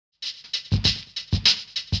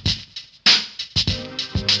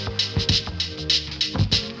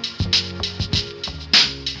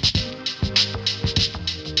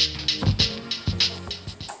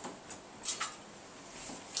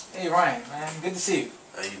Ryan, man. Good to see you.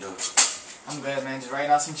 How you doing? I'm good, man. Just writing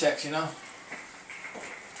out some checks, you know?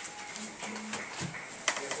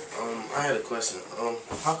 I had a question.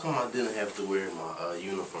 How come I didn't have to wear my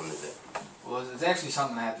uniform today? Well, it's actually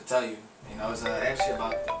something I have to tell you. You know, it's actually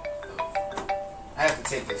about I have to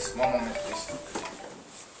take this. One moment, please.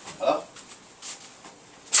 Hello?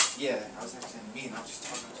 Yeah, I was actually in a meeting. I was just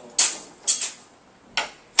talking to you.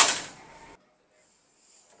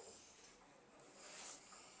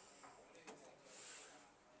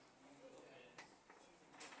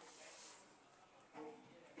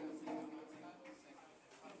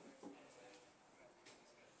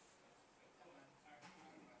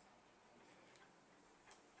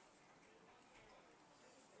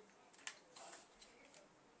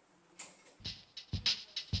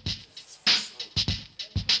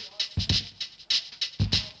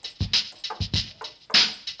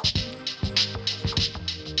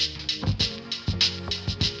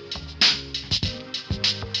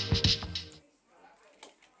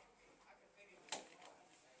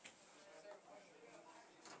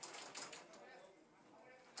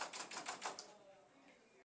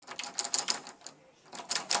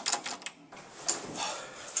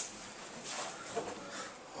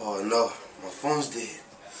 Oh no, my phone's dead.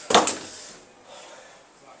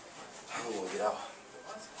 I don't want to get out.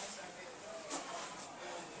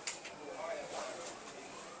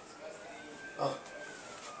 Oh.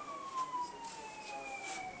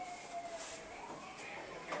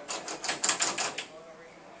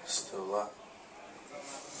 Still locked.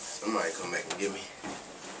 Somebody come back and get me.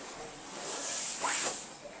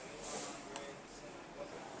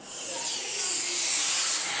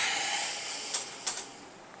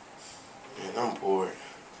 Man, I'm bored.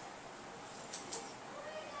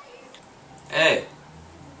 Hey.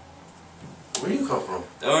 Where you come from?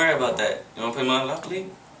 Don't worry about that. You wanna play Monopoly?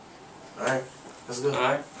 Alright, let's go.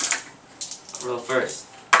 Alright. I'll roll first.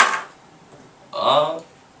 Oh.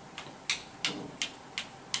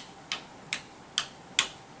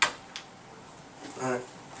 Alright.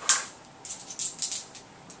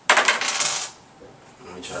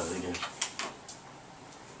 Let me try it again.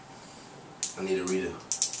 I need a reader.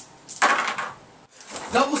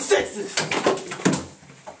 Double sixes!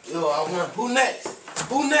 Yo, I won. Who next?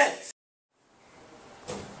 Who next?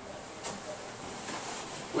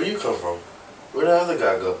 Where you come from? Where the other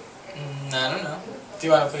guy go? I don't know. Do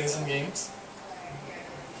you want to play some games?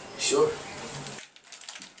 Sure.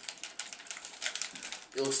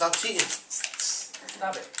 Yo, stop cheating.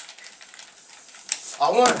 Stop it.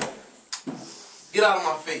 I won. Get out of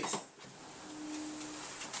my face.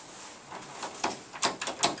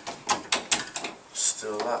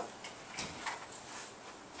 Still locked.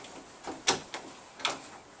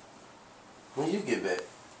 When you get back?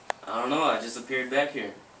 I don't know, I just appeared back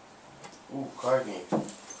here. Ooh, card game.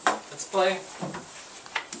 Let's play.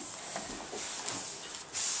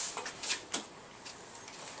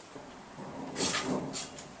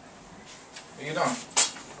 What you doing?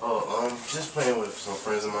 Oh, just playing with some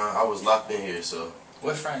friends of mine. I was locked in here, so.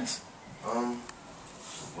 What friends?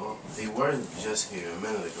 Well, they were just here a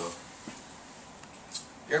minute ago.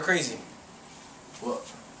 You're crazy. What?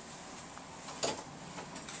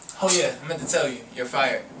 Oh yeah, I meant to tell you. You're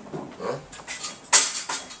fired. Huh?